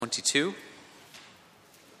22.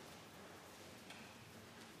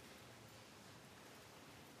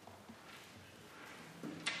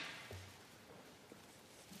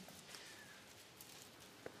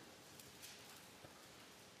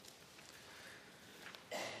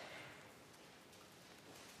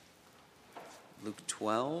 Luke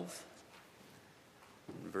 12,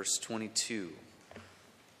 verse 22.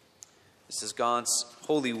 This is God's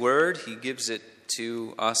holy word. He gives it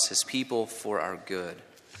to us, his people, for our good.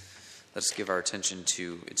 Let us give our attention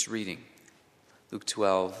to its reading. Luke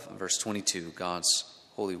 12, verse 22, God's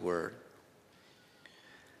holy word.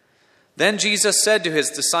 Then Jesus said to his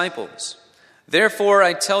disciples, "Therefore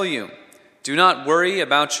I tell you, do not worry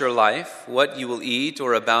about your life, what you will eat,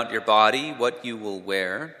 or about your body, what you will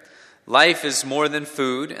wear. Life is more than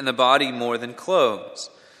food, and the body more than clothes.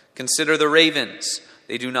 Consider the ravens.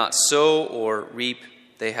 They do not sow or reap.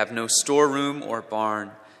 They have no storeroom or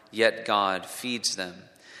barn, yet God feeds them.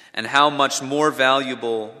 And how much more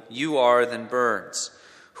valuable you are than birds.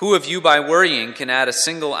 Who of you by worrying can add a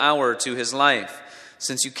single hour to his life?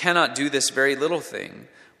 Since you cannot do this very little thing,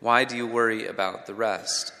 why do you worry about the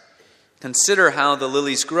rest? Consider how the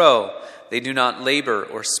lilies grow. They do not labor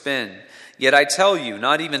or spin. Yet I tell you,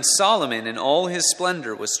 not even Solomon in all his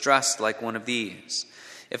splendor was dressed like one of these.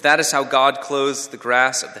 If that is how God clothes the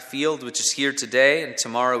grass of the field, which is here today and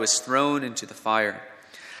tomorrow is thrown into the fire,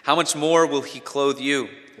 how much more will he clothe you,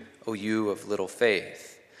 O you of little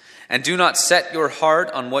faith? And do not set your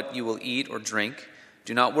heart on what you will eat or drink.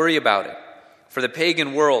 Do not worry about it. For the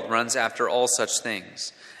pagan world runs after all such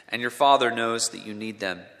things, and your Father knows that you need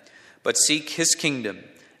them. But seek his kingdom,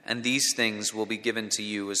 and these things will be given to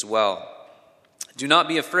you as well. Do not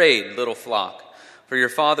be afraid, little flock, for your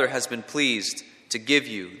Father has been pleased to give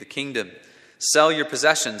you the kingdom. Sell your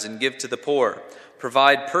possessions and give to the poor.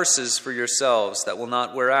 Provide purses for yourselves that will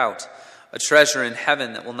not wear out, a treasure in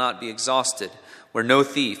heaven that will not be exhausted, where no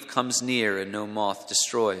thief comes near and no moth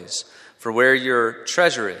destroys. For where your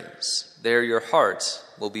treasure is, there your heart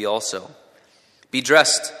will be also. Be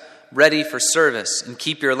dressed, ready for service, and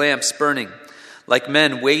keep your lamps burning, like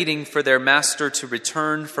men waiting for their master to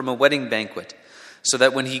return from a wedding banquet, so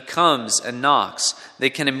that when he comes and knocks, they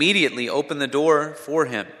can immediately open the door for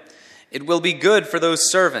him. It will be good for those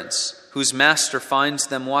servants whose master finds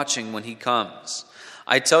them watching when he comes.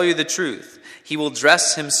 I tell you the truth, he will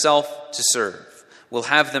dress himself to serve, will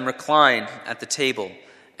have them recline at the table,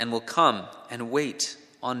 and will come and wait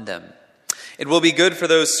on them. It will be good for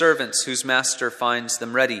those servants whose master finds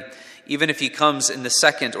them ready, even if he comes in the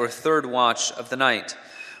second or third watch of the night.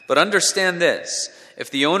 But understand this, if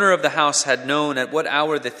the owner of the house had known at what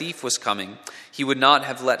hour the thief was coming, he would not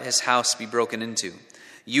have let his house be broken into.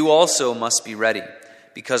 You also must be ready,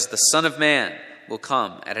 because the Son of Man will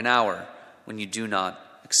come at an hour when you do not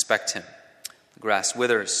expect him. The grass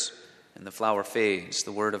withers and the flower fades.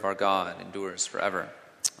 The word of our God endures forever.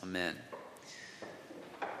 Amen.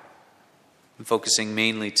 I'm focusing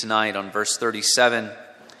mainly tonight on verse 37.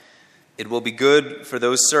 It will be good for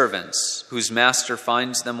those servants whose master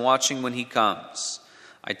finds them watching when he comes.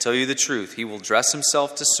 I tell you the truth, he will dress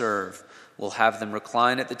himself to serve, will have them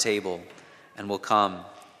recline at the table, and will come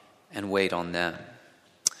and wait on them.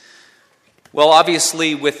 Well,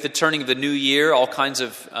 obviously, with the turning of the new year, all kinds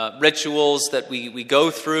of rituals that we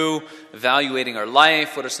go through, evaluating our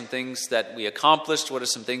life. What are some things that we accomplished? What are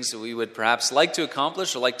some things that we would perhaps like to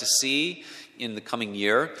accomplish or like to see in the coming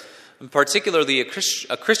year? And particularly,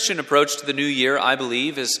 a Christian approach to the new year, I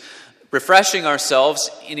believe, is refreshing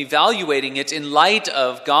ourselves in evaluating it in light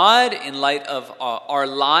of God, in light of our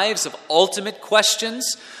lives, of ultimate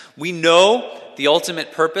questions. We know the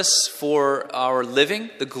ultimate purpose for our living,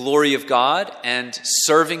 the glory of God, and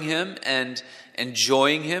serving him and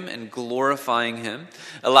enjoying him and glorifying him,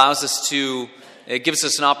 it gives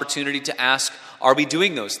us an opportunity to ask, are we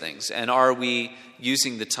doing those things? And are we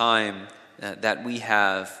using the time that we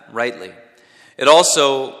have rightly? It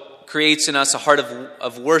also creates in us a heart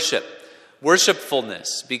of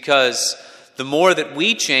worshipfulness, because the more that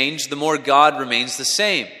we change, the more God remains the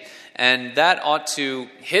same. And that ought to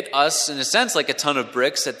hit us, in a sense, like a ton of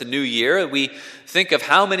bricks at the new year. We think of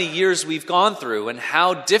how many years we've gone through and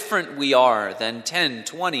how different we are than 10,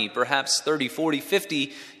 20, perhaps 30, 40,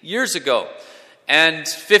 50 years ago. And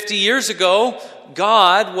 50 years ago,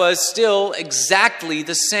 God was still exactly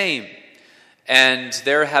the same. And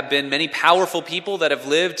there have been many powerful people that have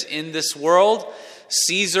lived in this world.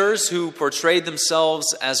 Caesars who portrayed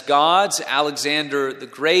themselves as gods, Alexander the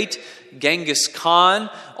Great, Genghis Khan,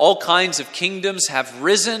 all kinds of kingdoms have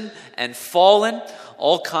risen and fallen.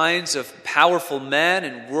 All kinds of powerful men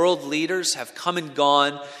and world leaders have come and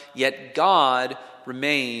gone, yet God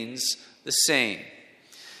remains the same.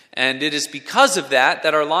 And it is because of that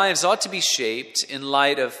that our lives ought to be shaped in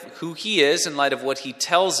light of who he is, in light of what he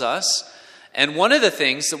tells us. And one of the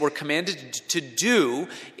things that we're commanded to do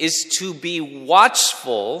is to be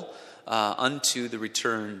watchful unto the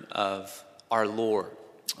return of our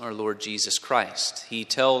Lord Jesus Christ. He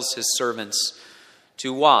tells his servants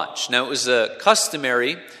to watch. Now, it was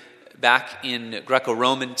customary back in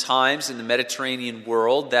Greco-Roman times in the Mediterranean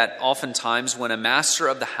world that oftentimes when a master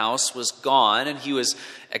of the house was gone and he was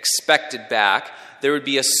expected back, there would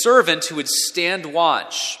be a servant who would stand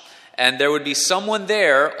watch. And there would be someone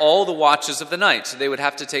there all the watches of the night. So they would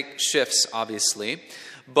have to take shifts, obviously.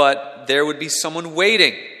 But there would be someone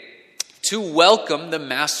waiting to welcome the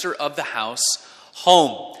master of the house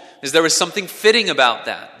home. Because there was something fitting about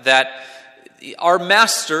that our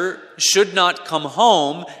master should not come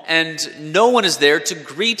home and no one is there to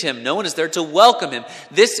greet him. No one is there to welcome him.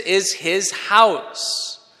 This is his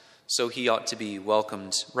house. So he ought to be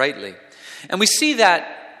welcomed rightly. And we see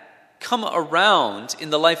that come around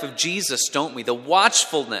in the life of Jesus, don't we? The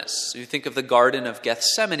watchfulness. You think of the Garden of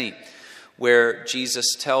Gethsemane, where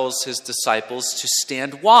Jesus tells his disciples to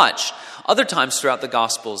stand watch. Other times throughout the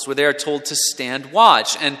Gospels where they are told to stand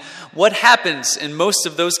watch. And what happens in most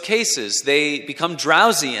of those cases? They become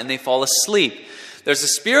drowsy and they fall asleep. There's a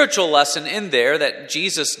spiritual lesson in there that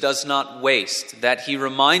Jesus does not waste, that he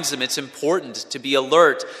reminds them it's important to be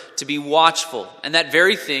alert, to be watchful. And that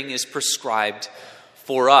very thing is prescribed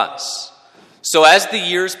for us. So as the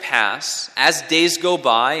years pass, as days go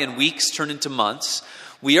by and weeks turn into months,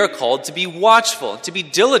 we are called to be watchful, to be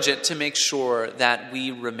diligent to make sure that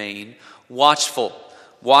we remain watchful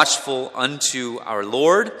unto our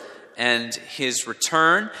Lord and his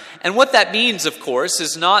return. And what that means, of course,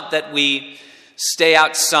 is not that we stay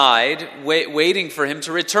outside waiting for him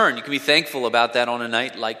to return. You can be thankful about that on a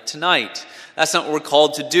night like tonight. That's not what we're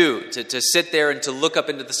called to do, to sit there and to look up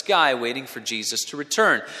into the sky waiting for Jesus to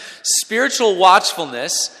return. Spiritual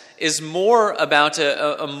watchfulness is more about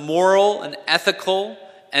a moral, an ethical,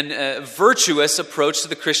 and a virtuous approach to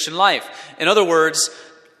the Christian life. In other words,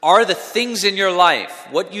 are the things in your life,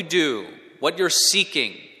 what you do, what you're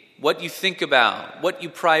seeking, what you think about, what you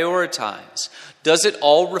prioritize, does it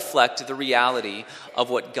all reflect the reality of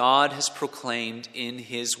what God has proclaimed in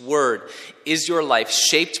his word? Is your life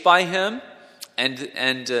shaped by him and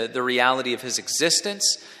the reality of his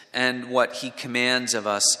existence and what he commands of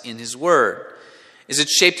us in his word? Is it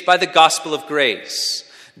shaped by the gospel of grace?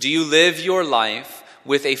 Do you live your life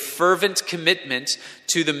with a fervent commitment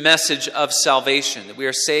to the message of salvation, that we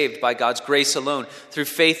are saved by God's grace alone, through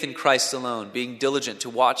faith in Christ alone, being diligent to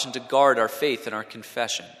watch and to guard our faith and our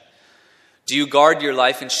confession? Do you guard your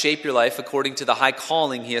life and shape your life according to the high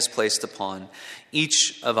calling he has placed upon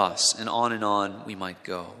each of us? And on we might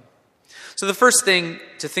go. So the first thing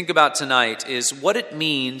to think about tonight is what it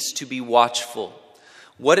means to be watchful.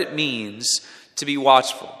 What it means to be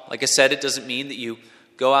watchful. Like I said, it doesn't mean that you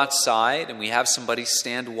go outside and we have somebody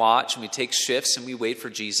stand watch and we take shifts and we wait for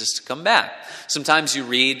Jesus to come back. Sometimes you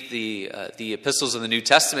read the epistles of the New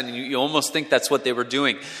Testament and you almost think that's what they were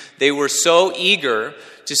doing. They were so eager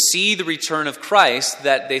to see the return of Christ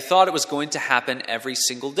that they thought it was going to happen every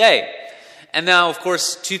single day. And now, of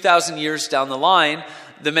course, 2,000 years down the line,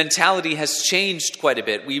 the mentality has changed quite a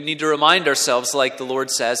bit. We need to remind ourselves, like the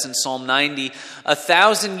Lord says in Psalm 90,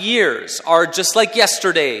 1,000 years are just like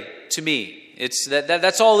yesterday to me.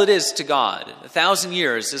 That's all it is to God. 1,000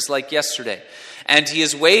 years is like yesterday. And he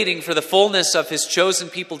is waiting for the fullness of his chosen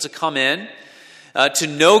people to come in, to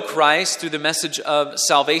know Christ through the message of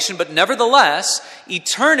salvation. But nevertheless,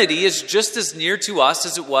 eternity is just as near to us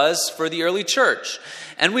as it was for the early church.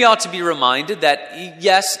 And we ought to be reminded that,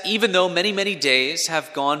 yes, even though many, many days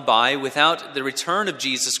have gone by without the return of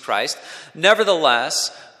Jesus Christ,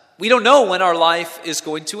 nevertheless, we don't know when our life is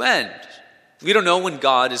going to end. We don't know when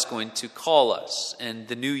God is going to call us, and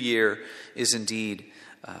the new year is indeed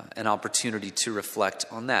an opportunity to reflect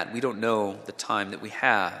on that. We don't know the time that we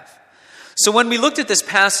have. So when we looked at this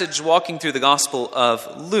passage walking through the Gospel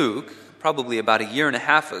of Luke, probably about 1.5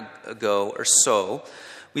 years ago or so,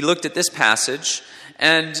 we looked at this passage,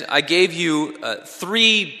 and I gave you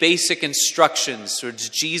 3 basic instructions, or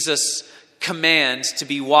Jesus' command to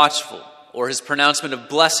be watchful, or his pronouncement of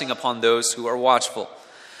blessing upon those who are watchful.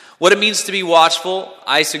 What it means to be watchful,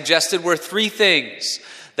 I suggested, were 3 things.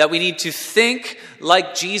 That we need to think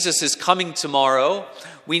like Jesus is coming tomorrow,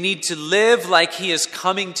 we need to live like he is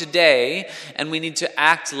coming today, and we need to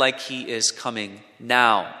act like he is coming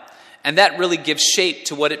now. And that really gives shape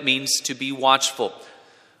to what it means to be watchful.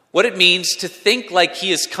 What it means to think like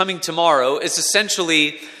he is coming tomorrow is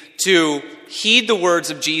essentially to heed the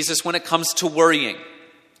words of Jesus when it comes to worrying.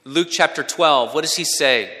 Luke chapter 12, what does he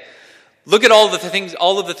say? Look at all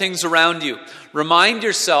of the things around you. Remind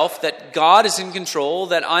yourself that God is in control,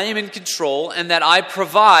 that I am in control, and that I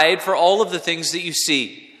provide for all of the things that you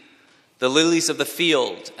see. The lilies of the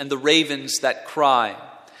field and the ravens that cry.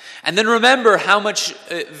 And then remember how much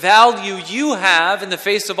value you have in the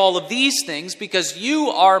face of all of these things because you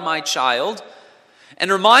are my child.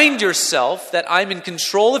 And remind yourself that I'm in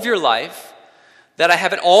control of your life, that I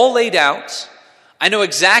have it all laid out. I know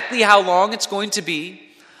exactly how long it's going to be.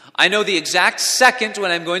 I know the exact second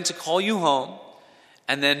when I'm going to call you home.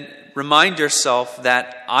 And then remind yourself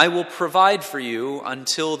that I will provide for you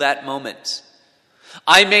until that moment.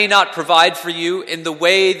 I may not provide for you in the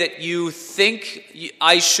way that you think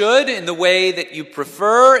I should, in the way that you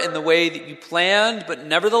prefer, in the way that you planned, but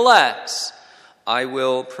nevertheless, I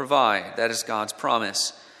will provide. That is God's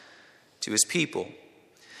promise to his people.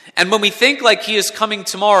 And when we think like he is coming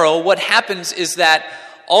tomorrow, what happens is that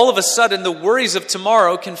all of a sudden the worries of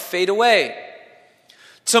tomorrow can fade away.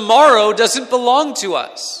 Tomorrow doesn't belong to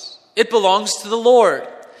us. It belongs to the Lord.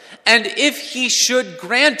 And if he should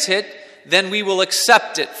grant it, then we will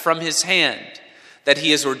accept it from his hand, that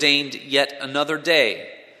he has ordained yet another day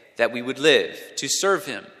that we would live to serve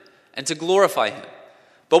him and to glorify him.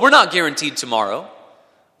 But we're not guaranteed tomorrow.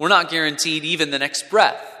 We're not guaranteed even the next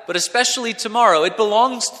breath, but especially tomorrow. It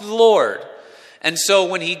belongs to the Lord. And so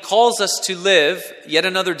when he calls us to live yet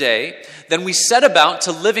another day, then we set about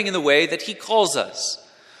to living in the way that he calls us.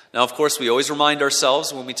 Now, of course, we always remind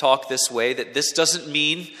ourselves when we talk this way that this doesn't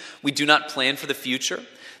mean we do not plan for the future.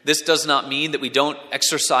 This does not mean that we don't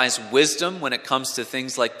exercise wisdom when it comes to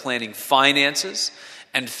things like planning finances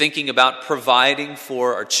and thinking about providing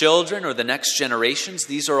for our children or the next generations.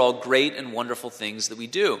 These are all great and wonderful things that we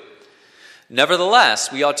do.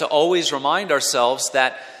 Nevertheless, we ought to always remind ourselves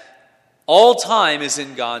that all time is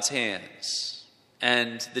in God's hands.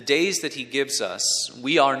 And the days that he gives us,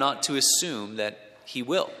 we are not to assume that he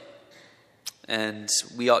will. And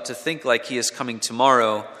we ought to think like he is coming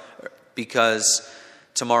tomorrow because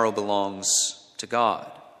tomorrow belongs to God.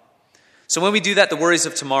 So when we do that, the worries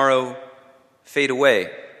of tomorrow fade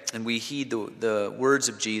away, and we heed the words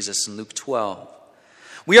of Jesus in Luke 12.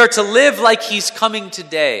 We are to live like he's coming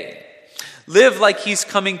today. Live like he's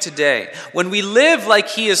coming today. When we live like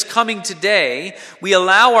he is coming today, we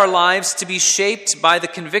allow our lives to be shaped by the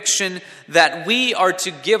conviction that we are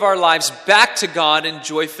to give our lives back to God in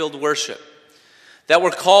joy-filled worship. That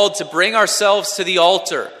we're called to bring ourselves to the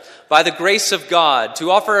altar by the grace of God,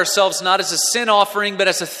 to offer ourselves not as a sin offering, but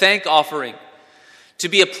as a thank offering, to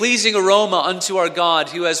be a pleasing aroma unto our God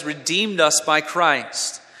who has redeemed us by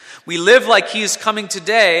Christ. We live like he is coming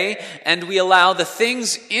today, and we allow the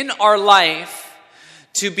things in our life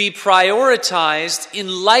to be prioritized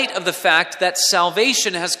in light of the fact that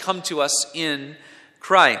salvation has come to us in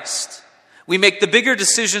Christ. We make the bigger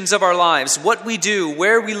decisions of our lives, what we do,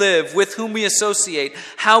 where we live, with whom we associate,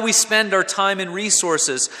 how we spend our time and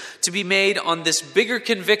resources, to be made on this bigger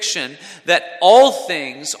conviction that all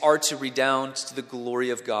things are to redound to the glory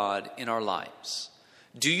of God in our lives.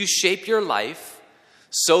 Do you shape your life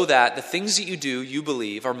so that the things that you do, you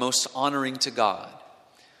believe, are most honoring to God?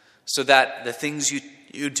 So that the things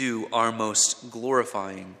you do are most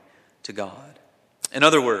glorifying to God? In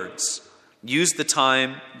other words, use the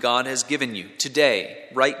time God has given you today,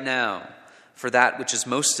 right now, for that which is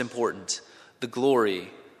most important, the glory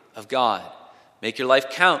of God. Make your life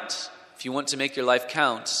count. If you want to make your life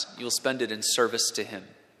count, you will spend it in service to him.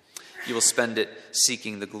 You will spend it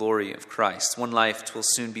seeking the glory of Christ. One life will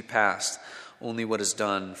soon be past. Only what is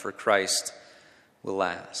done for Christ will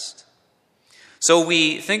last. So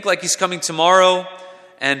we think like he's coming tomorrow,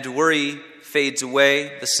 and worry fades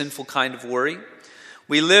away, the sinful kind of worry.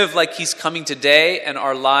 We live like he's coming today, and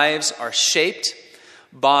our lives are shaped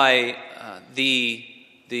by the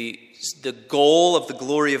goal of the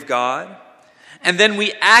glory of God. And then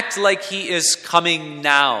we act like he is coming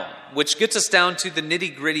now, which gets us down to the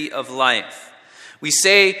nitty-gritty of life. We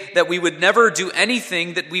say that we would never do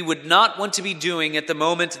anything that we would not want to be doing at the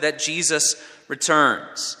moment that Jesus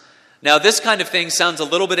returns. Now, this kind of thing sounds a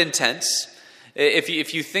little bit intense.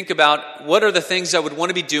 If you think about what are the things I would want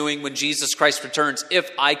to be doing when Jesus Christ returns if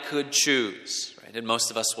I could choose, right? And most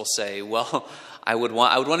of us will say, well, I would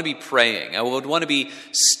want to be praying. I would want to be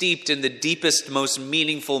steeped in the deepest, most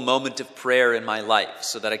meaningful moment of prayer in my life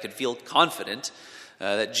so that I could feel confident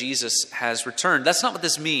that Jesus has returned. That's not what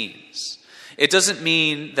this means. It doesn't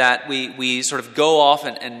mean that we sort of go off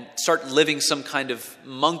and start living some kind of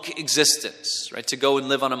monk existence, right? To go and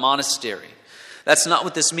live on a monastery. That's not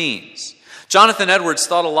what this means. Jonathan Edwards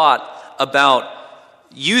thought a lot about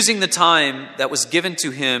using the time that was given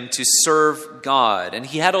to him to serve God. And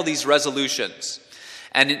he had all these resolutions.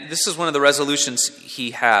 And this is one of the resolutions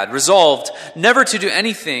he had. Resolved never to do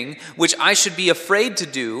anything which I should be afraid to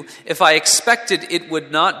do if I expected it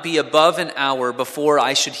would not be above an hour before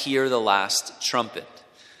I should hear the last trumpet.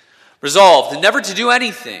 Resolved never to do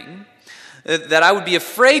anything that I would be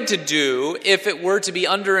afraid to do if it were to be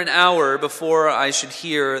under an hour before I should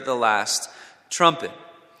hear the last trumpet.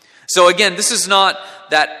 So again, this is not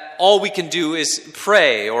that all we can do is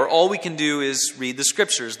pray or all we can do is read the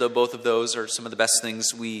scriptures, though both of those are some of the best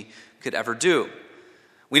things we could ever do.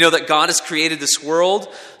 We know that God has created this world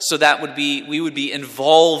so that we would be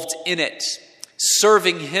involved in it,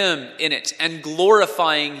 serving Him in it and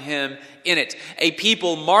glorifying Him in it. A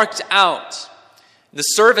people marked out in the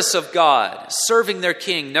service of God, serving their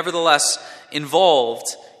King, nevertheless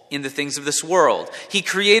involved in the things of this world. He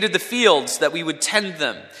created the fields that we would tend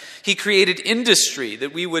them. He created industry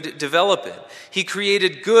that we would develop it. He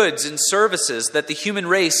created goods and services that the human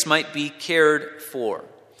race might be cared for.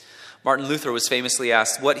 Martin Luther was famously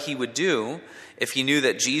asked what he would do if he knew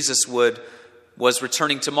that Jesus was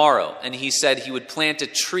returning tomorrow. And he said he would plant a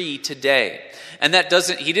tree today. And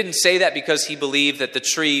he didn't say that because he believed that the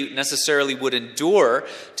tree necessarily would endure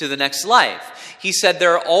to the next life. He said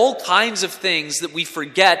there are all kinds of things that we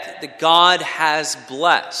forget that God has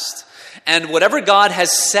blessed. And whatever God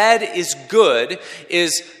has said is good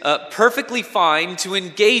is perfectly fine to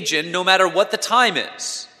engage in no matter what the time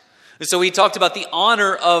is. And so he talked about the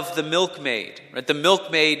honor of the milkmaid, right? The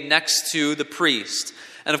milkmaid next to the priest.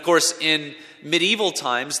 And of course, in medieval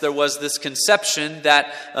times, there was this conception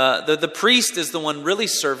that the priest is the one really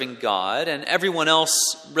serving God and everyone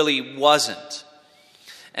else really wasn't.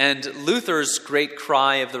 And Luther's great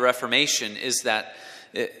cry of the Reformation is that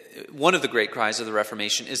one of the great cries of the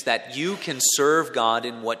Reformation is that you can serve God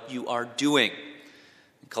in what you are doing.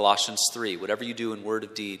 In Colossians 3, whatever you do in word or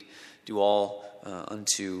deed, do all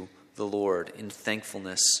unto the Lord in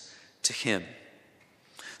thankfulness to Him.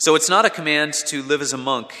 So it's not a command to live as a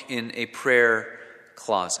monk in a prayer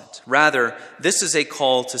closet. Rather, this is a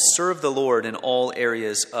call to serve the Lord in all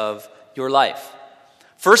areas of your life.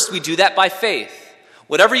 First, we do that by faith.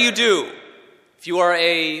 Whatever you do, if you are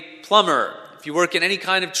a plumber, if you work in any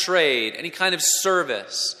kind of trade, any kind of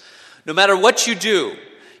service, no matter what you do,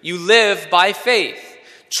 you live by faith,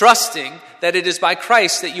 trusting that it is by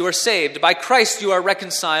Christ that you are saved. By Christ you are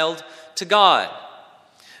reconciled to God.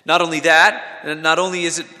 Not only that, not only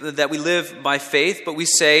is it that we live by faith, but we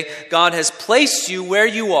say God has placed you where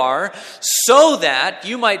you are so that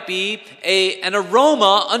you might be an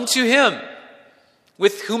aroma unto Him.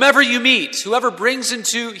 With whomever you meet, whoever He brings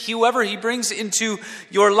into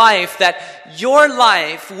your life, that your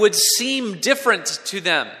life would seem different to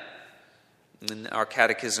them. In our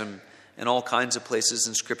catechism and all kinds of places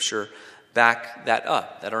in Scripture back that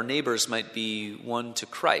up, that our neighbors might be won to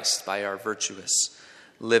Christ by our virtuous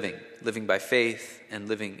living by faith and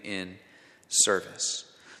living in service.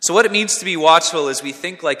 So what it means to be watchful is we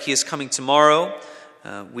think like He is coming tomorrow,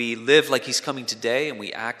 we live like He's coming today, and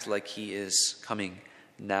we act like He is coming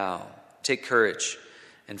now. Take courage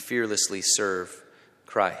and fearlessly serve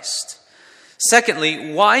Christ.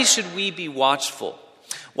 Secondly, why should we be watchful?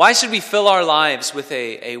 Why should we fill our lives with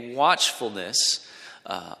a watchfulness,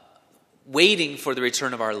 waiting for the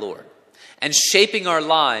return of our Lord, and shaping our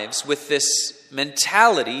lives with this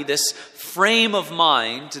mentality, this frame of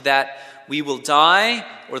mind that we will die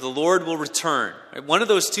or the Lord will return? One of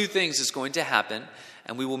those two things is going to happen,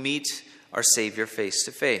 and we will meet our Savior face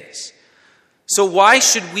to face. So why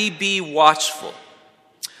should we be watchful?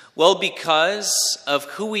 Well, because of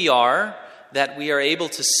who we are, that we are able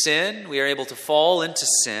to sin, we are able to fall into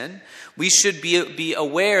sin. We should be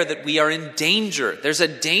aware that we are in danger. There's a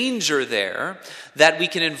danger there that we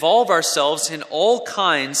can involve ourselves in all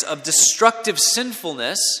kinds of destructive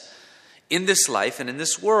sinfulness in this life and in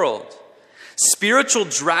this world. Spiritual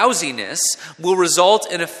drowsiness will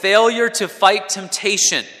result in a failure to fight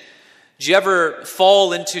temptation. Do you ever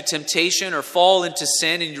fall into temptation or fall into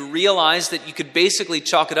sin and you realize that you could basically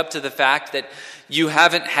chalk it up to the fact that you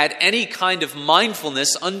haven't had any kind of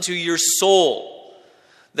mindfulness unto your soul?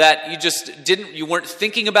 That you weren't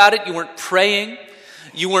thinking about it, you weren't praying,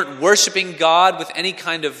 you weren't worshiping God with any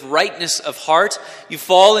kind of rightness of heart. You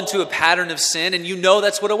fall into a pattern of sin and you know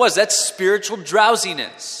that's what it was. That's spiritual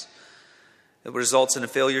drowsiness. It results in a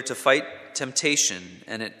failure to fight temptation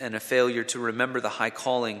and a failure to remember the high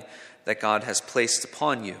calling that God has placed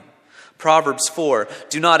upon you. Proverbs 4,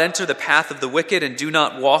 do not enter the path of the wicked and do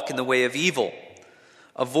not walk in the way of evil.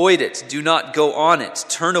 Avoid it, do not go on it.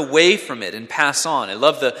 Turn away from it and pass on. I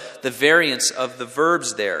love the variance of the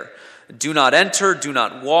verbs there. Do not enter, do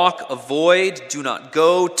not walk, avoid, do not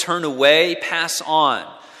go, turn away, pass on.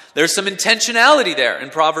 There's some intentionality there in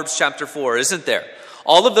Proverbs chapter 4, isn't there?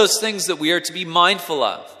 All of those things that we are to be mindful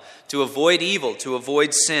of, to avoid evil, to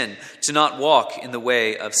avoid sin, to not walk in the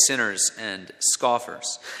way of sinners and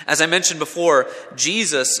scoffers. As I mentioned before,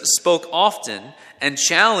 Jesus spoke often and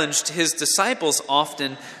challenged his disciples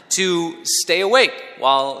often to stay awake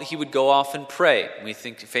while he would go off and pray. We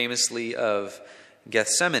think famously of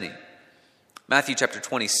Gethsemane. Matthew chapter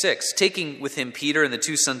 26, taking with him Peter and the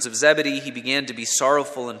two sons of Zebedee, he began to be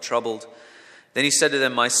sorrowful and troubled. Then he said to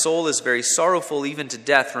them, "My soul is very sorrowful, even to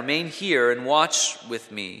death. Remain here and watch with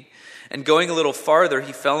me." And going a little farther,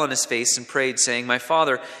 he fell on his face and prayed, saying, "My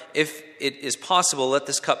Father, if it is possible, let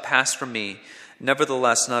this cup pass from me.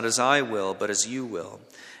 Nevertheless, not as I will, but as you will."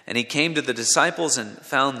 And he came to the disciples and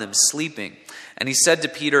found them sleeping. And he said to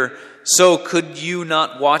Peter, "So could you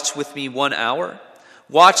not watch with me 1 hour?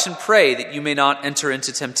 Watch and pray that you may not enter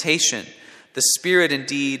into temptation. The spirit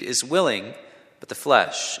indeed is willing, but the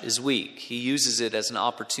flesh is weak." He uses it as an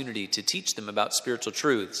opportunity to teach them about spiritual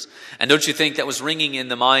truths. And don't you think that was ringing in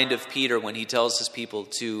the mind of Peter when he tells his people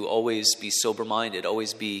to always be sober-minded,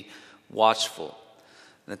 always be watchful?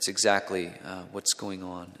 That's exactly what's going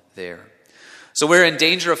on there. So we're in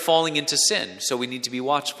danger of falling into sin, so we need to be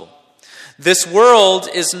watchful. This world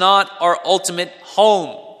is not our ultimate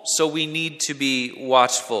home, so we need to be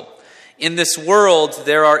watchful. In this world,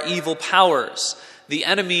 there are evil powers. The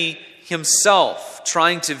enemy himself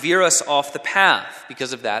trying to veer us off the path.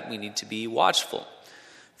 Because of that, we need to be watchful.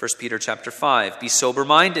 1 Peter chapter 5, be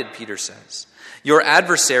sober-minded, Peter says. Your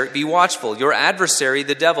adversary, be watchful. Your adversary,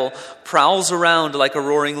 the devil, prowls around like a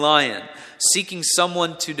roaring lion, seeking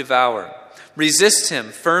someone to devour. Resist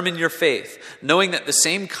him, firm in your faith, knowing that the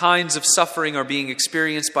same kinds of suffering are being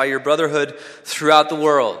experienced by your brotherhood throughout the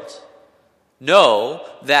world. Know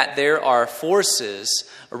that there are forces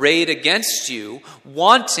arrayed against you,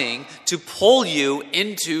 wanting to pull you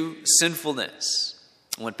into sinfulness.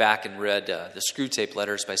 I went back and read the Screw Tape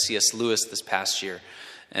Letters by C.S. Lewis this past year,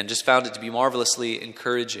 and just found it to be marvelously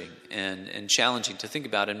encouraging and challenging to think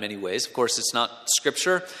about in many ways. Of course, it's not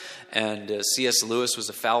scripture, and C.S. Lewis was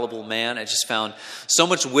a fallible man. I just found so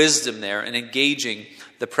much wisdom there in engaging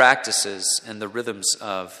the practices and the rhythms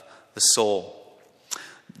of the soul.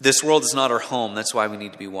 This world is not our home. That's why we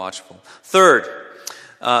need to be watchful. Third,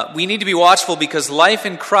 we need to be watchful because life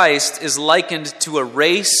in Christ is likened to a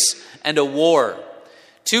race and a war.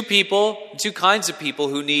 Two kinds of people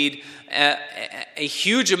who need a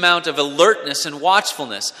huge amount of alertness and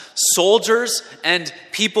watchfulness. Soldiers and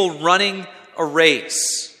people running a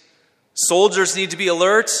race. Soldiers need to be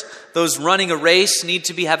alert. Those running a race need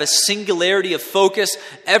to have a singularity of focus.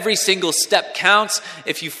 Every single step counts.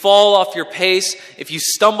 If you fall off your pace, if you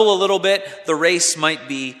stumble a little bit, the race might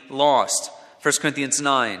be lost. 1 Corinthians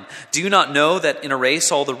 9. Do you not know that in a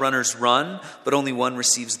race all the runners run, but only one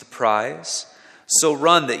receives the prize? So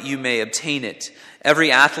run that you may obtain it.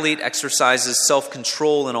 Every athlete exercises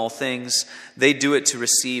self-control in all things. They do it to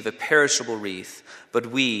receive a perishable wreath, but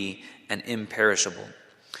we an imperishable.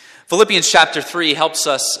 Philippians chapter 3 helps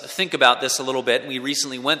us think about this a little bit. We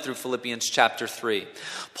recently went through Philippians chapter 3.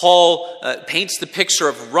 Paul paints the picture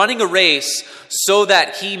of running a race so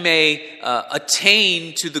that he may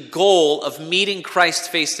attain to the goal of meeting Christ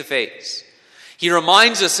face to face. He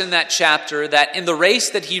reminds us in that chapter that in the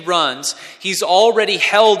race that he runs, he's already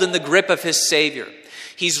held in the grip of his Savior.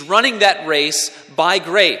 He's running that race by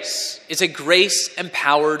grace. It's a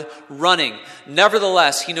grace-empowered running.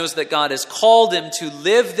 Nevertheless, he knows that God has called him to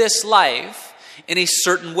live this life in a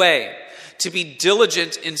certain way, to be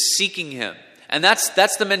diligent in seeking him. And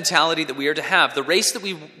that's the mentality that we are to have. The race that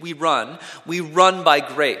we run by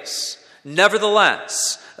grace.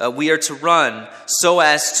 Nevertheless, we are to run so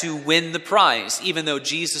as to win the prize, even though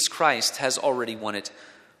Jesus Christ has already won it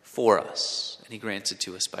for us. And he grants it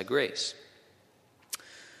to us by grace.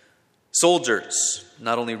 Soldiers,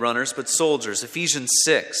 not only runners, but soldiers. Ephesians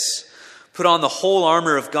 6, put on the whole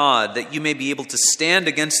armor of God that you may be able to stand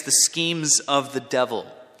against the schemes of the devil.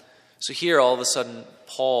 So here, all of a sudden,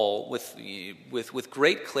 Paul, with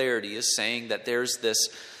great clarity, is saying that there's this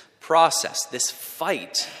process, this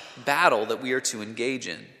fight, battle that we are to engage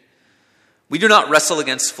in. We do not wrestle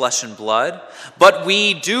against flesh and blood, but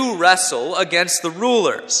we do wrestle against the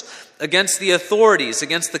rulers, against the authorities,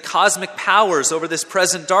 against the cosmic powers over this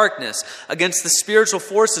present darkness, against the spiritual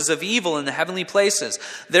forces of evil in the heavenly places.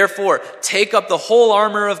 Therefore, take up the whole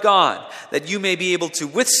armor of God, that you may be able to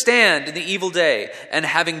withstand in the evil day, and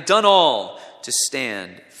having done all, to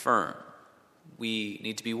stand firm. We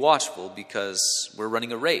need to be watchful because we're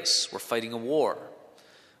running a race. We're fighting a war.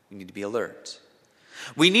 We need to be alert.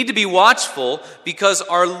 We need to be watchful because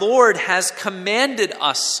our Lord has commanded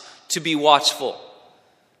us to be watchful.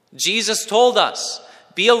 Jesus told us,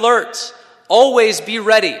 be alert, always be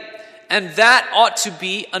ready. And that ought to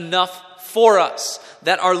be enough for us.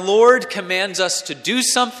 That our Lord commands us to do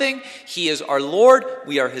something. He is our Lord.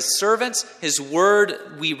 We are His servants. His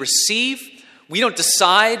word we receive. We don't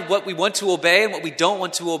decide what we want to obey and what we don't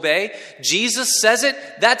want to obey. Jesus says it,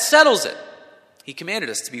 that settles it. He commanded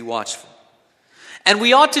us to be watchful. And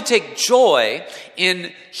we ought to take joy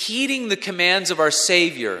in heeding the commands of our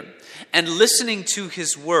Savior and listening to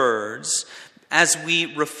His words as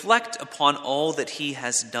we reflect upon all that He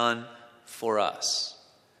has done for us.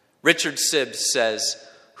 Richard Sibbes says,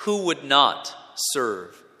 who would not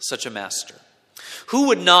serve such a master? Who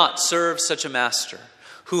would not serve such a master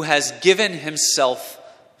who has given himself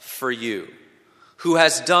for you, who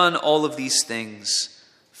has done all of these things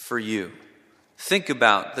for you? Think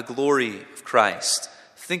about the glory of Christ.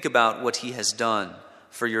 Think about what He has done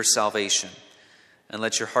for your salvation, and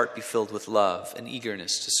let your heart be filled with love and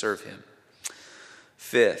eagerness to serve Him.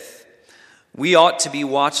 Fifth, we ought to be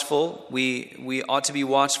watchful. We ought to be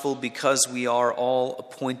watchful because we are all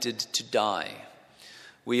appointed to die.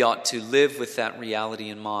 We ought to live with that reality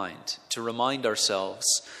in mind, to remind ourselves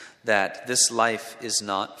that this life is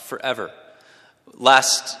not forever.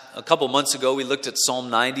 A couple months ago, we looked at Psalm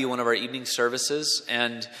 90, one of our evening services,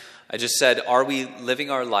 and I just said, are we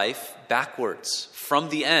living our life backwards from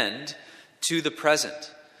the end to the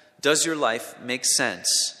present? Does your life make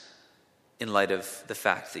sense in light of the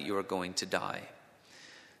fact that you are going to die?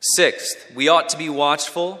 Sixth, we ought to be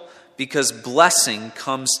watchful because blessing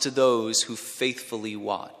comes to those who faithfully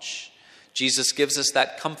watch. Jesus gives us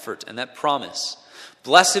that comfort and that promise.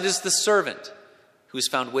 Blessed is the servant who is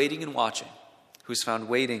found waiting and watching. Who's found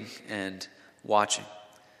waiting and watching.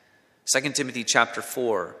 2 Timothy chapter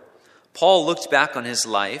 4. Paul looked back on his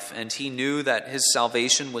life and he knew that his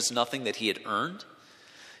salvation was nothing that he had earned.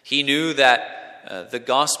 He knew that the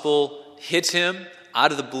gospel hit him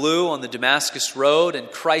out of the blue on the Damascus road, and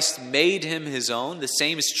Christ made him His own. The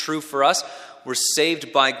same is true for us. We're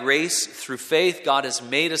saved by grace through faith. God has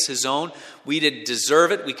made us His own. We didn't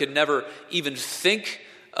deserve it. We could never even think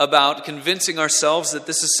about convincing ourselves that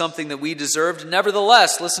this is something that we deserved.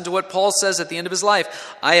 Nevertheless, listen to what Paul says at the end of his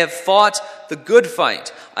life. I have fought the good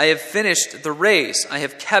fight. I have finished the race. I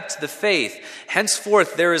have kept the faith.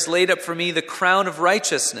 Henceforth there is laid up for me the crown of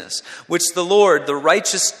righteousness, which the Lord, the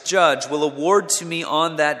righteous judge, will award to me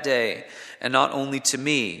on that day, and not only to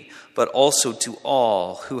me, but also to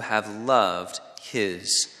all who have loved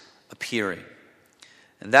His appearing.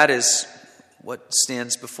 And that is what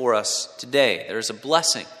stands before us today. There is a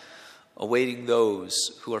blessing awaiting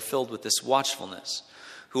those who are filled with this watchfulness,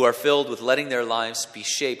 who are filled with letting their lives be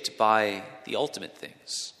shaped by the ultimate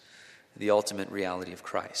things, the ultimate reality of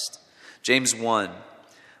Christ. James 1,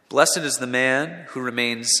 blessed is the man who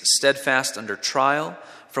remains steadfast under trial,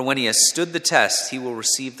 for when he has stood the test, he will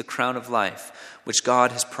receive the crown of life, which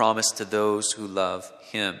God has promised to those who love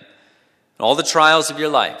Him. All the trials of your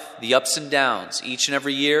life, the ups and downs, each and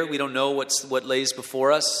every year, we don't know what lays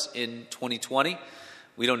before us in 2020.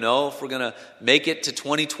 We don't know if we're going to make it to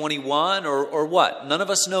 2021 or what. None of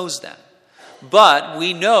us knows that. But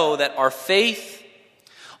we know that our faith,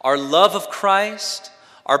 our love of Christ,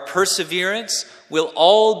 our perseverance will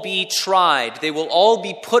all be tried. They will all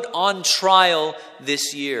be put on trial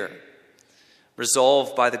this year.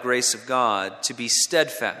 Resolved by the grace of God to be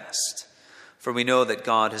steadfast. For we know that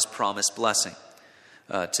God has promised blessing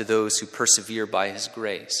to those who persevere by His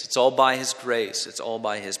grace. It's all by His grace. It's all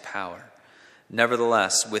by His power.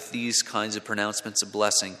 Nevertheless, with these kinds of pronouncements of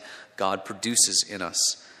blessing, God produces in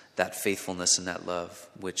us that faithfulness and that love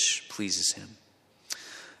which pleases Him.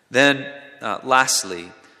 Then,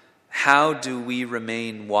 lastly, how do we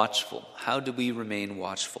remain watchful? How do we remain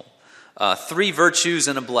watchful? 3 virtues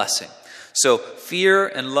and a blessing. So, fear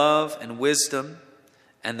and love and wisdom,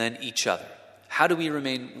 and then each other. How do we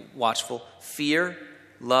remain watchful? Fear,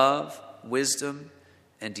 love, wisdom,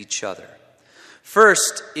 and each other.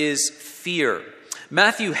 First is fear.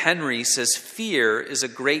 Matthew Henry says fear is a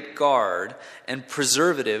great guard and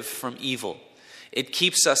preservative from evil. It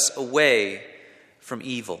keeps us away from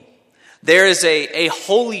evil. There is a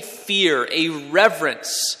holy fear, a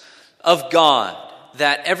reverence of God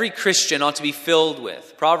that every Christian ought to be filled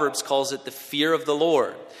with. Proverbs calls it the fear of the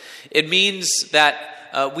Lord. It means that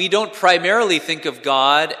we don't primarily think of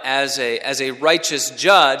God as a righteous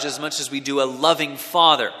judge as much as we do a loving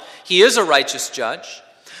Father. He is a righteous judge,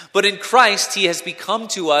 but in Christ He has become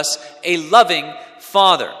to us a loving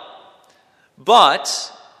Father.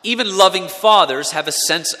 But Even loving fathers have a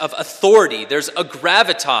sense of authority. There's a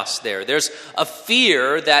gravitas there. There's a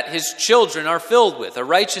fear that his children are filled with. A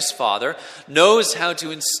righteous father knows how to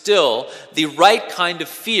instill the right kind of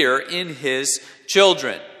fear in his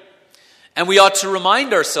children. And we ought to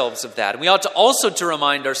remind ourselves of that. And we ought to also to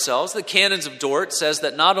remind ourselves, the Canons of Dort says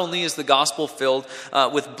that not only is the gospel filled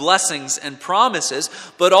with blessings and promises,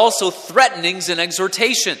 but also threatenings and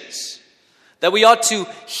exhortations. That we ought to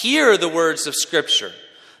hear the words of Scripture.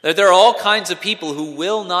 That there are all kinds of people who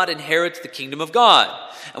will not inherit the kingdom of God.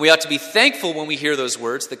 And we ought to be thankful when we hear those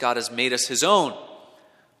words that God has made us his own.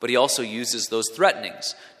 But he also uses those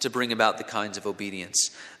threatenings to bring about the kinds of obedience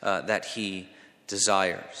that he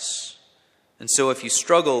desires. And so if you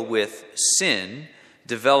struggle with sin,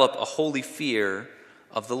 develop a holy fear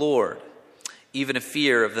of the Lord, even a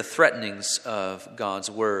fear of the threatenings of God's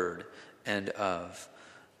word and of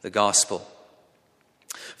the gospel.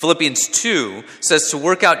 Philippians 2 says to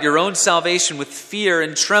work out your own salvation with fear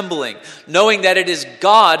and trembling, knowing that it is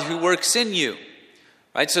God who works in you.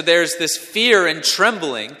 Right? So there's this fear and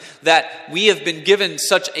trembling that we have been given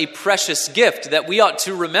such a precious gift that we ought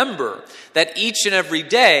to remember that each and every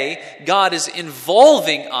day God is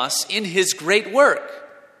involving us in his great work.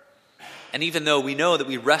 And even though we know that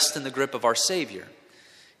we rest in the grip of our Savior,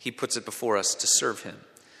 he puts it before us to serve him.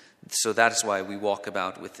 So that is why we walk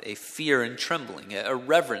about with a fear and trembling, a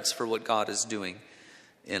reverence for what God is doing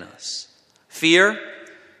in us. Fear,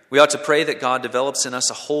 we ought to pray that God develops in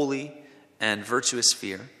us a holy and virtuous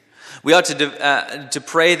fear. We ought to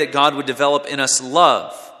pray that God would develop in us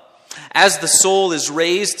love. As the soul is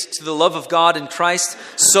raised to the love of God in Christ,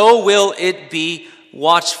 so will it be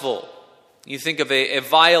watchful. You think of a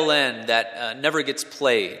violin that never gets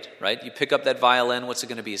played, right? You pick up that violin, what's it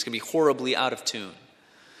going to be? It's going to be horribly out of tune.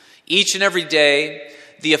 Each and every day,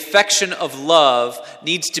 the affection of love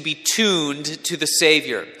needs to be tuned to the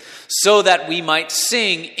Savior so that we might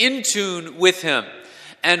sing in tune with him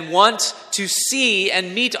and want to see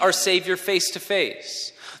and meet our Savior face to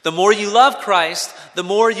face. The more you love Christ, the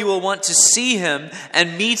more you will want to see him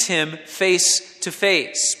and meet him face to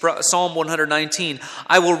face. Psalm 119,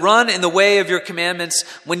 I will run in the way of your commandments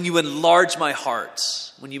when you enlarge my heart,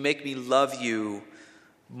 when you make me love you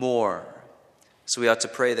more. So we ought to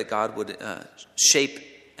pray that God would shape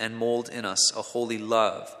and mold in us a holy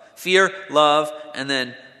love. Fear, love, and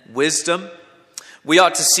then wisdom. We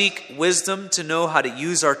ought to seek wisdom to know how to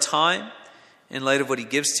use our time in light of what he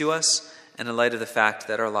gives to us and in light of the fact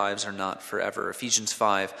that our lives are not forever. Ephesians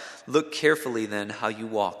 5, look carefully then how you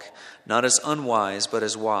walk, not as unwise but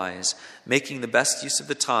as wise, making the best use of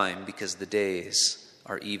the time because the days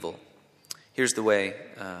are evil. Here's the way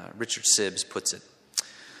Richard Sibbes puts it.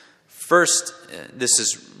 First, this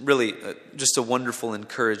is really just a wonderful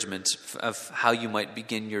encouragement of how you might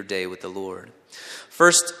begin your day with the Lord.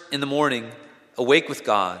 First, in the morning, awake with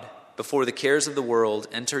God before the cares of the world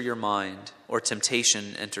enter your mind or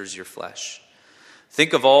temptation enters your flesh.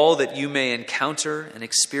 Think of all that you may encounter and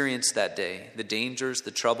experience that day, the dangers,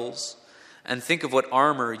 the troubles, and think of what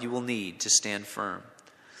armor you will need to stand firm.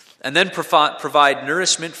 And then provide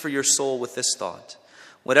nourishment for your soul with this thought.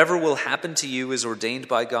 Whatever will happen to you is ordained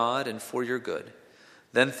by God and for your good.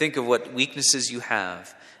 Then think of what weaknesses you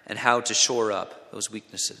have and how to shore up those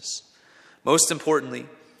weaknesses. Most importantly,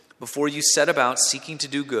 before you set about seeking to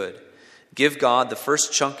do good, give God the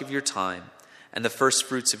first chunk of your time and the first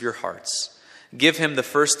fruits of your hearts. Give him the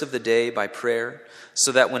first of the day by prayer,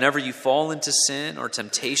 so that whenever you fall into sin or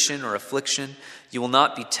temptation or affliction, you will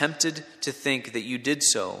not be tempted to think that you did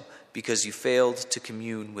so because you failed to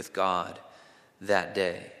commune with God that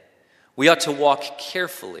day. We ought to walk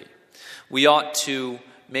carefully. We ought to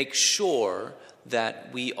make sure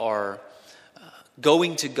that we are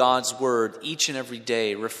going to God's word each and every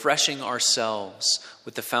day, refreshing ourselves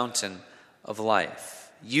with the fountain of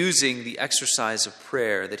life, using the exercise of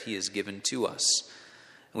prayer that he has given to us.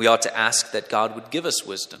 We ought to ask that God would give us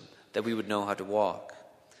wisdom, that we would know how to walk.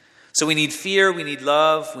 So we need fear, we need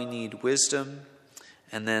love, we need wisdom,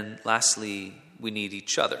 and then lastly, we need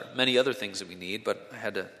each other. Many other things that we need, but I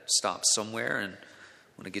had to stop somewhere and I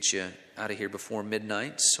want to get you out of here before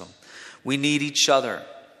midnight. So we need each other.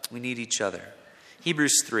 We need each other.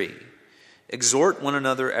 Hebrews 3, exhort one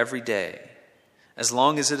another every day, as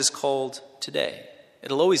long as it is called today.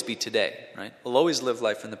 It'll always be today, right? We'll always live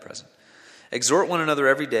life in the present. Exhort one another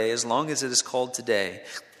every day, as long as it is called today,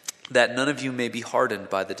 that none of you may be hardened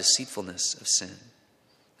by the deceitfulness of sin.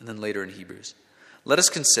 And then later in Hebrews, let us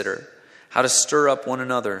consider how to stir up one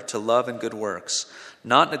another to love and good works,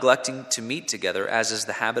 not neglecting to meet together, as is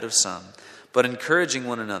the habit of some, but encouraging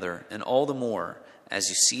one another, and all the more as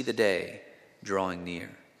you see the day drawing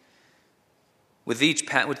near. With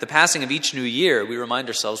the passing of each new year, we remind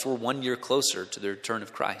ourselves we're 1 year closer to the return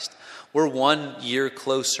of Christ. We're 1 year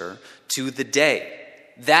closer to the day.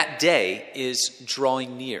 That day is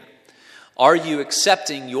drawing near. Are you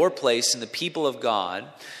accepting your place in the people of God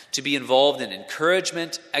to be involved in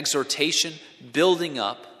encouragement, exhortation, building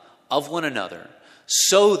up of one another,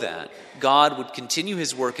 so that God would continue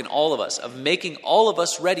his work in all of us, of making all of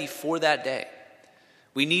us ready for that day?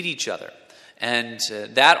 We need each other. And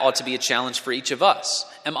that ought to be a challenge for each of us.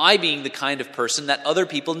 Am I being the kind of person that other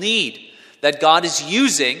people need, that God is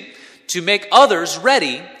using to make others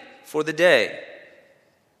ready for the day?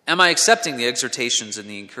 Am I accepting the exhortations and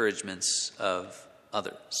the encouragements of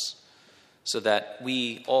others, so that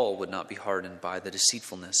we all would not be hardened by the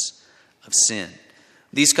deceitfulness of sin?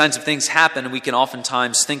 These kinds of things happen, and we can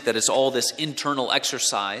oftentimes think that it's all this internal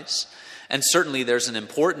exercise. And certainly there's an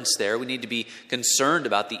importance there. We need to be concerned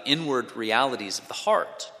about the inward realities of the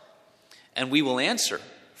heart. And we will answer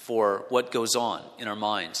for what goes on in our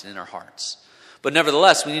minds and in our hearts. But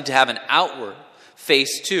nevertheless, we need to have an outward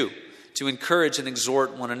face too, to encourage and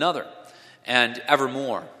exhort one another, and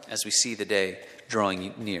evermore as we see the day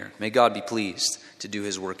drawing near. May God be pleased to do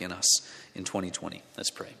his work in us in 2020.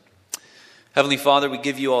 Let's pray. Heavenly Father, we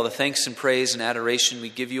give you all the thanks and praise and adoration. We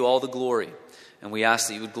give you all the glory. And we ask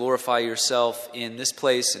that you would glorify yourself in this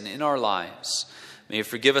place and in our lives. May you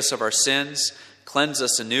forgive us of our sins, cleanse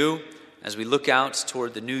us anew as we look out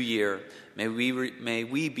toward the new year. May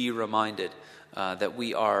we be reminded that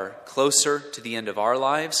we are closer to the end of our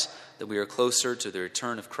lives, that we are closer to the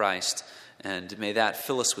return of Christ. And may that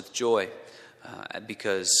fill us with joy,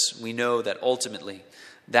 because we know that ultimately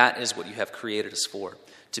that is what you have created us for,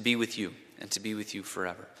 to be with you and to be with you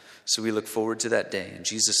forever. So we look forward to that day. In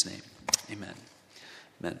Jesus' name, amen.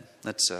 Amen. Let's